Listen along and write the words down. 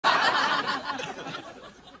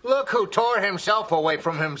Look who tore himself away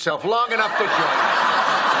from himself long enough to join.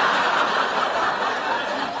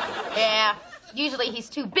 Yeah, usually he's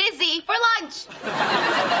too busy for lunch.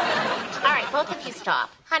 All right, both of you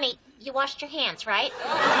stop. Honey, you washed your hands, right?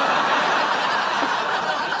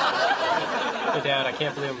 Hey, Dad, I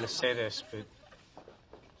can't believe I'm going to say this, but can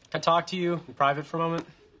I talk to you in private for a moment?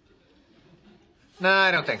 No,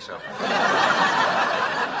 I don't think so.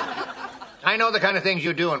 I know the kind of things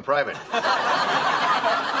you do in private.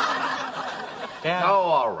 Dad. Oh,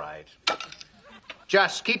 all right.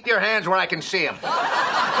 Just keep your hands where I can see them.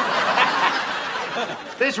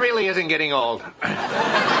 This really isn't getting old.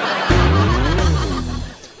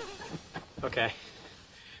 Okay.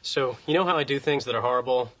 So, you know how I do things that are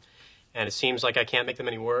horrible, and it seems like I can't make them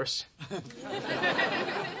any worse?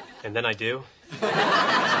 And then I do?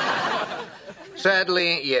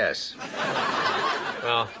 Sadly, yes.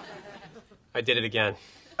 Well, I did it again.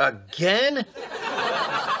 Again?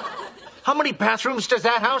 How many bathrooms does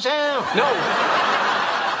that house have? No!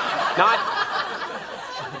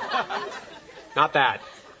 Not that.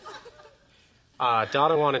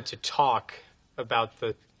 Donna wanted to talk about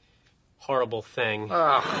the horrible thing.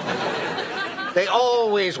 They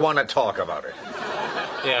always want to talk about it.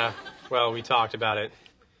 Yeah, well, we talked about it.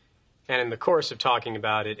 And in the course of talking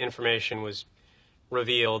about it, information was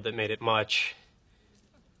revealed that made it much,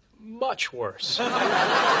 much worse.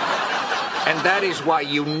 And that is why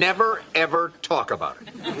you never, ever talk about it.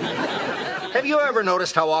 Have you ever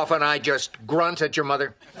noticed how often I just grunt at your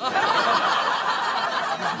mother?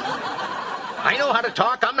 I know how to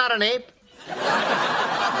talk. I'm not an ape. Right.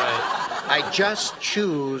 I just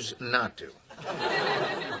choose not to.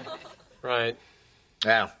 Right.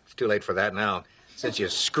 Well, it's too late for that now, since you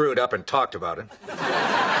screwed up and talked about it.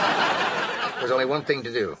 There's only one thing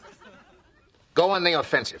to do. Go on the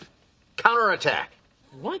offensive. Counterattack.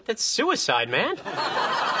 What? That's suicide, man.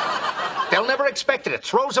 They'll never expect it. It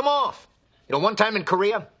throws them off. You know, one time in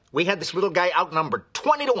Korea, we had this little guy outnumbered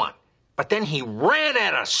 20-1. But then he ran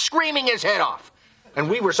at us, screaming his head off. And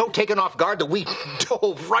we were so taken off guard that we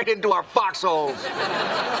dove right into our foxholes.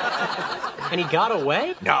 And he got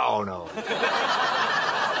away? No.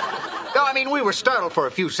 No, I mean, we were startled for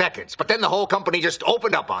a few seconds, but then the whole company just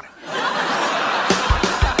opened up on him.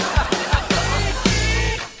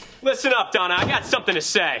 Listen up, Donna. I got something to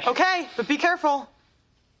say. Okay, but be careful.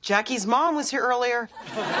 Jackie's mom was here earlier.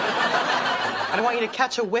 I don't want you to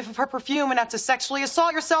catch a whiff of her perfume and have to sexually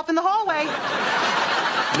assault yourself in the hallway.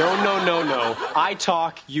 No. I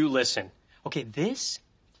talk, you listen. Okay, this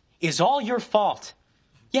is all your fault.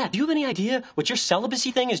 Yeah, do you have any idea what your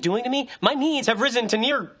celibacy thing is doing to me? My needs have risen to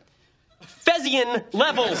near Fezzian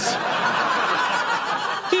levels.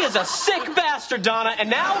 He is a sick bastard, Donna, and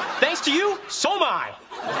now, thanks to you, so am I.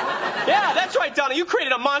 Yeah, that's right, Donna. You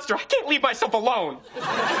created a monster. I can't leave myself alone. You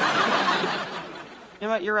know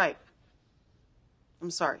what? You're right.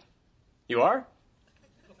 I'm sorry. You are?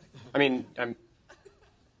 I mean,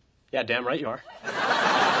 yeah, damn right you are.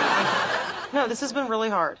 No, this has been really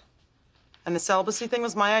hard. And the celibacy thing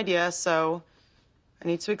was my idea, so I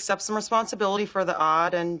need to accept some responsibility for the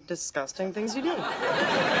odd and disgusting things you do.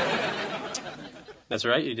 That's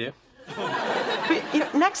right, you do. But, you know,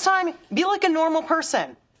 next time, be like a normal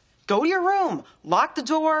person. Go to your room, lock the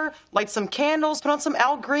door, light some candles, put on some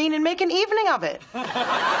Al Green, and make an evening of it.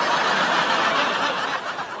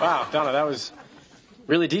 Wow, Donna, that was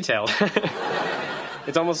really detailed.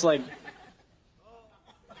 It's almost like...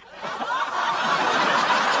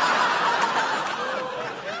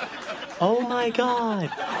 Oh, my God.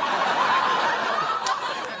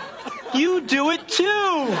 You do it,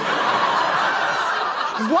 too.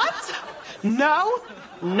 What? No.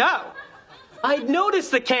 I'd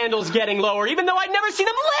noticed the candles getting lower, even though I'd never seen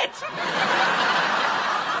them lit.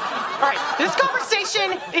 All right, this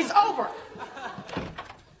conversation is over.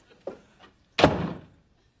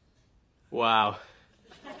 Wow.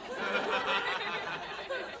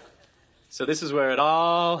 So this is where it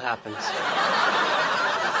all happens.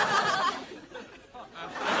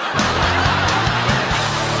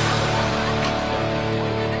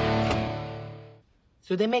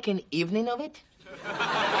 So they make an evening of it?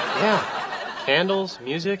 Yeah. Candles,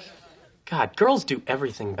 music. God, girls do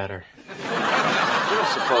everything better. I don't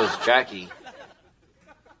suppose Jackie...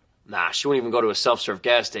 Nah, she wouldn't even go to a self-serve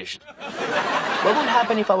gas station. What would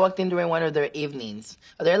happen if I walked in during one of their evenings?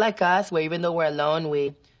 Are they like us, where even though we're alone,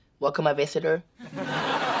 we welcome a visitor? Well,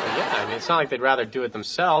 yeah, I mean, it's not like they'd rather do it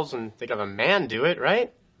themselves and they'd have a man do it,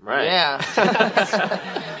 right? Right. Yeah.